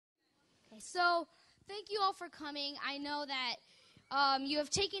So thank you all for coming. I know that you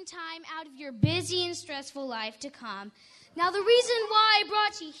have taken time out of your busy and stressful life to come. Now, the reason why I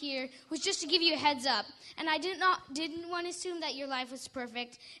brought you here was just to give you a heads up. And I didn't want to assume that your life was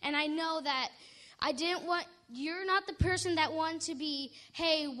perfect. And I know that you're not the person that wanted to be,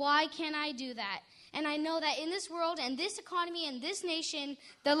 hey, why can't I do that? And I know that in this world and this economy and this nation,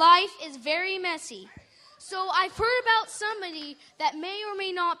 the life is very messy. So I've heard about somebody that may or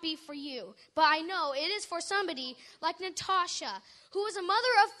may not be for you, but I know it is for somebody like Natasha, who was a mother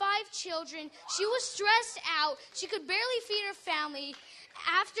of 5 children. She was stressed out. She could barely feed her family.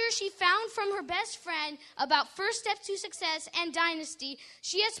 After she found from her best friend about First Steps to Success and Dynasty,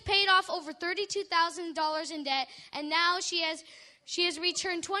 she has paid off over $32,000 in debt, and now she has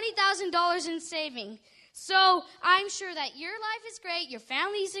returned $20,000 in saving. So I'm sure that your life is great, your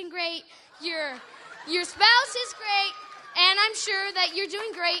family's great, your spouse is great, and I'm sure that you're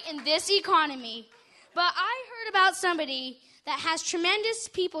doing great in this economy. But I heard about somebody that has tremendous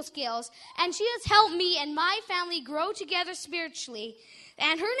people skills, and she has helped me and my family grow together spiritually.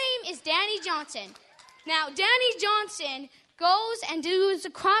 And her name is Dani Johnson. Now, Dani Johnson goes and does a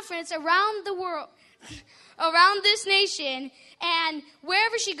conference around the world, around this nation, and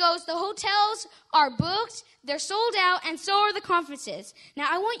wherever she goes, the hotels are booked, they're sold out, and so are the conferences. Now,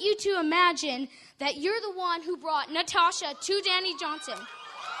 I want you to imagine that you're the one who brought Natasha to Dani Johnson.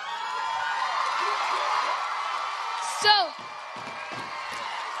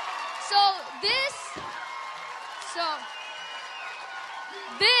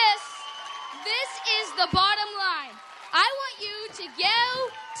 This is the bottom line. I want you to go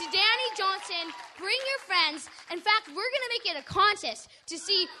to Dani Johnson, bring your friends. In fact, we're going to make it a contest to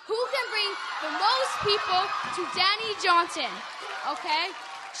see who can bring the most people to Dani Johnson, okay?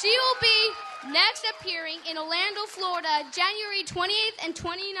 She will be next appearing in Orlando, Florida, January 28th and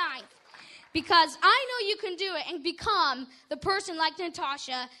 29th. Because I know you can do it and become the person like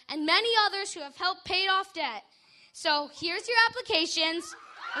Natasha and many others who have helped pay off debt. So here's your applications,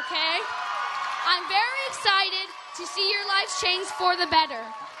 okay? I'm very excited to see your lives change for the better.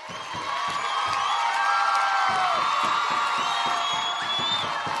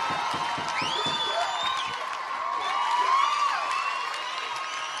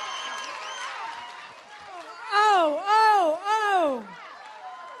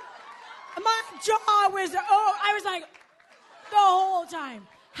 My jaw was, I was like, the whole time.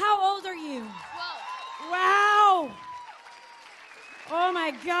 How old are you? 12. Wow. Oh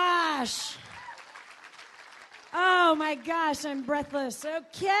my gosh. Oh my gosh, I'm breathless.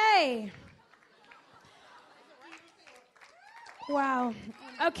 Okay. Wow.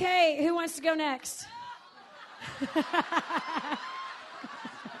 Okay, who wants to go next?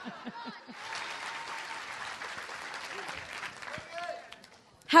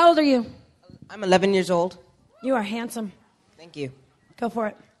 How old are you? I'm 11 years old. You are handsome. Thank you. Go for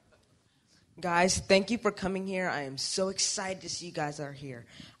it. Guys, thank you for coming here. I am so excited to see you guys are here.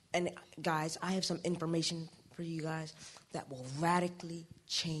 And guys, I have some information for you guys that will radically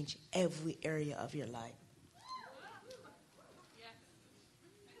change every area of your life.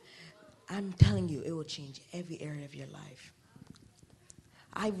 I'm telling you, it will change every area of your life.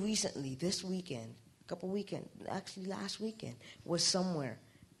 I recently, this weekend, last weekend, was somewhere,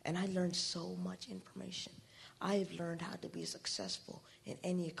 and I learned so much information. I have learned how to be successful in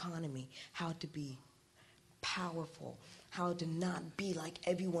any economy, how to be powerful, how to not be like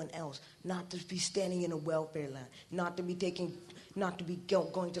everyone else, not to be standing in a welfare line, not to be going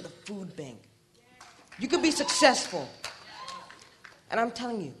to the food bank. You can be successful. And I'm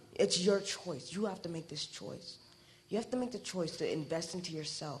telling you, it's your choice. You have to make this choice. You have to make the choice to invest into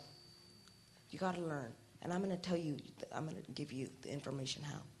yourself. You got to learn. And I'm going to give you the information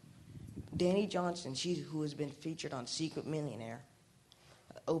how. Dani Johnson, who has been featured on Secret Millionaire,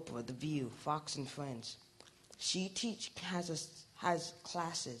 Oprah, The View, Fox and Friends. She has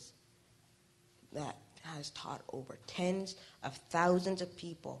classes that has taught over tens of thousands of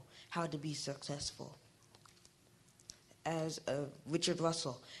people how to be successful. As Richard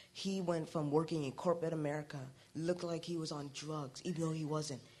Russell, he went from working in corporate America, looked like he was on drugs, even though he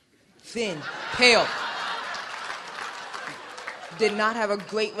wasn't. Thin, pale. Did not have a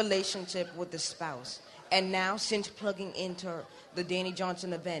great relationship with the spouse. And now, since plugging into the Dani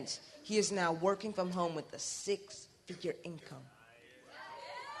Johnson events, he is now working from home with a 6-figure income.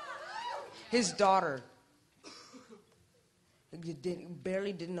 His daughter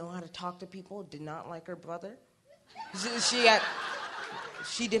barely didn't know how to talk to people, did not like her brother.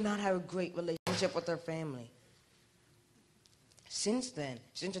 She did not have a great relationship with her family. Since then,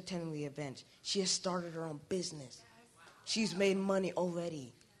 since attending the event, she has started her own business. She's made money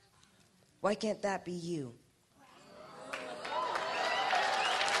already. Why can't that be you?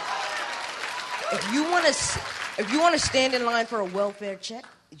 If you want to stand in line for a welfare check,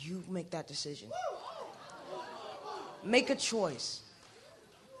 you make that decision. Make a choice.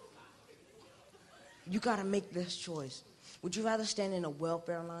 You got to make this choice. Would you rather stand in a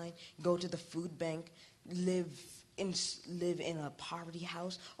welfare line, go to the food bank, live in a poverty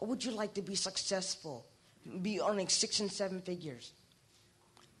house, or would you like to be successful, be earning 6 and 7 figures?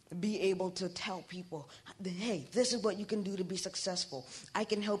 Be able to tell people, hey, this is what you can do to be successful. I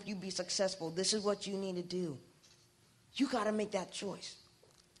can help you be successful. This is what you need to do. You got to make that choice.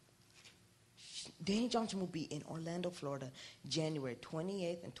 Dani Johnson will be in Orlando, Florida, January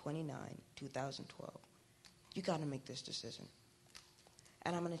 28th and 29th, 2012. You got to make this decision.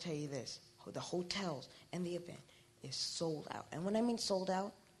 And I'm going to tell you this. The hotels and the event is sold out. And when I mean sold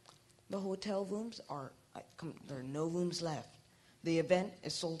out, the hotel rooms there are no rooms left. The event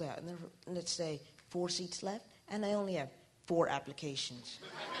is sold out. And there are, let's say, 4 seats left, and I only have 4 applications.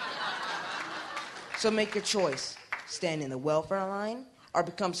 So make your choice. Stand in the welfare line or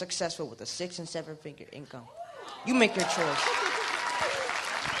become successful with a 6 and 7 figure income. You make your choice.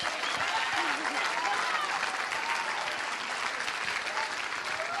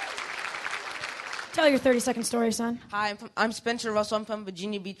 Tell your 30-second story, son. Hi, I'm Spencer Russell. I'm from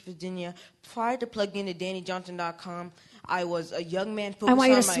Virginia Beach, Virginia. Prior to plugging into DaniJohnson.com, I was a young man focused on I want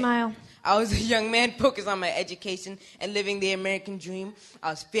you to smile. I was a young man focused on my education and living the American dream. I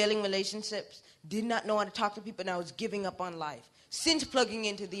was failing relationships, did not know how to talk to people, and I was giving up on life. Since plugging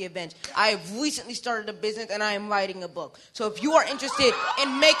into the event, I have recently started a business and I am writing a book. So if you are interested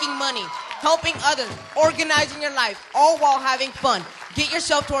in making money, helping others, organizing your life, all while having fun, get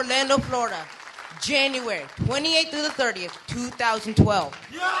yourself to Orlando, Florida, January 28th through the 30th, 2012.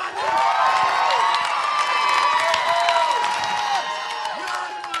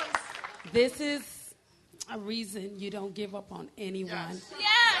 This is a reason you don't give up on anyone.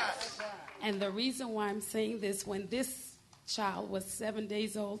 Yes. And the reason why I'm saying this, when this child was 7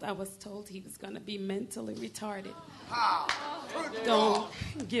 days old, I was told he was going to be mentally retarded. Don't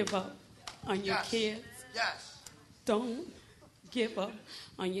give up on your kids. Yes. Don't give up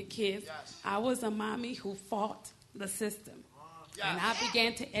on your kids. I was a mommy who fought the system. And I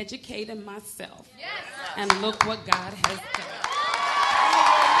began to educate him myself. And look what God has done.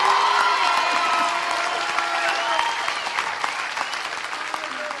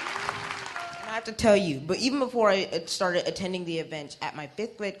 I have to tell you, but even before I started attending the event, at my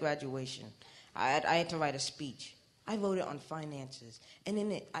 5th grade graduation, I had to write a speech. I voted on finances. And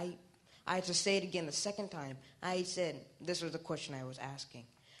in it, I had to say it again the second time. I said, this was the question I was asking.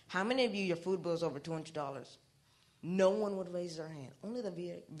 How many of you, your food bill is over $200? No one would raise their hand. Only the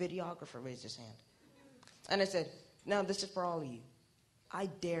videographer raised his hand. And I said, now this is for all of you. I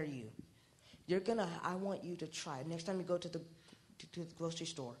dare you. I want you to try. Next time you go to the grocery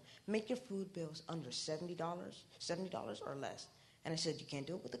store, make your food bills under $70 or less. And I said, you can't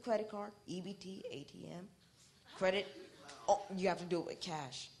do it with a credit card, EBT, ATM, credit. Oh, you have to do it with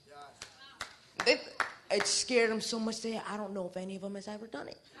cash. It scared them so much that I don't know if any of them has ever done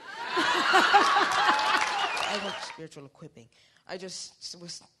it. I went to spiritual equipping. I just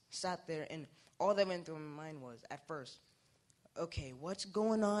sat there, and all that went through my mind was, at first, okay, what's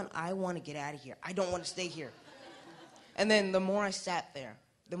going on? I want to get out of here. I don't want to stay here. And then the more I sat there,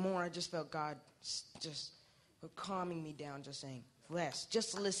 the more I just felt God just calming me down, just saying, rest,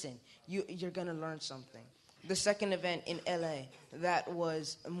 just listen. You're going to learn something. The second event in LA, that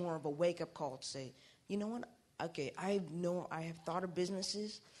was more of a wake-up call to say, you know what? Okay, I have thought of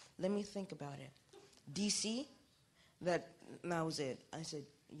businesses. Let me think about it. DC, that was it. I said,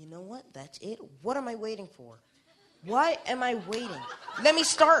 you know what? That's it. What am I waiting for? Why am I waiting? Let me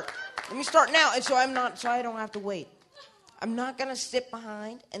start. Let me start now, and so I don't have to wait. I'm not going to sit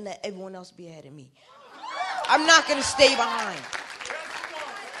behind and let everyone else be ahead of me. I'm not going to stay behind.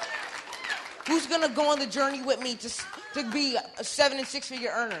 Who's going to go on the journey with me to be a 7 and 6 figure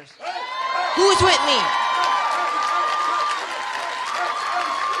earners? Who's with me?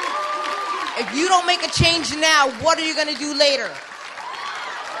 If you don't make a change now, what are you going to do later?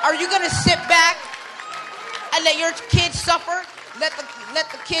 Are you going to sit back and let your kids suffer? Let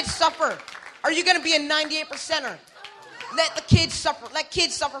the kids suffer. Are you going to be a 98%er? Let the kids suffer. Let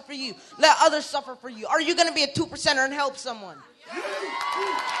kids suffer for you. Let others suffer for you. Are you going to be a 2%er and help someone?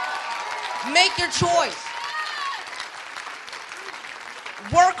 Make your choice.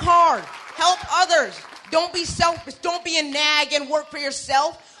 Work hard. Help others. Don't be selfish. Don't be a nag and work for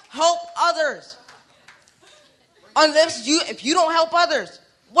yourself. Help others. If you don't help others,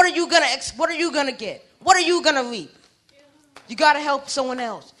 what are you gonna get? What are you gonna reap? You got to help someone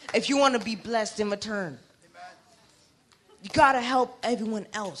else if you want to be blessed in return. You got to help everyone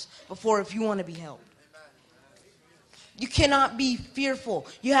else before if you want to be helped. You cannot be fearful.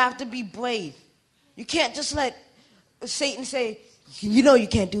 You have to be brave. You can't just let Satan say, you know you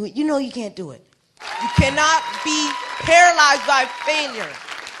can't do it. You know you can't do it. You cannot be paralyzed by failure.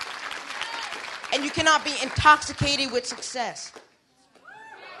 And you cannot be intoxicated with success.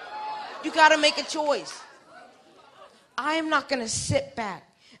 You got to make a choice. I am not going to sit back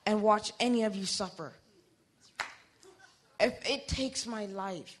and watch any of you suffer. If it takes my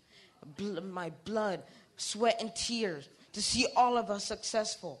life, my blood, sweat, and tears to see all of us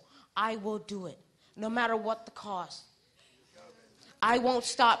successful, I will do it, no matter what the cost. I won't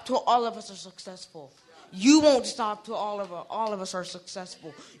stop till all of us are successful. You won't stop till all of us are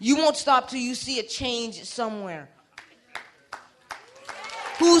successful. You won't stop till you see a change somewhere.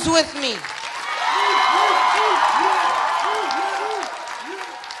 Who's with me?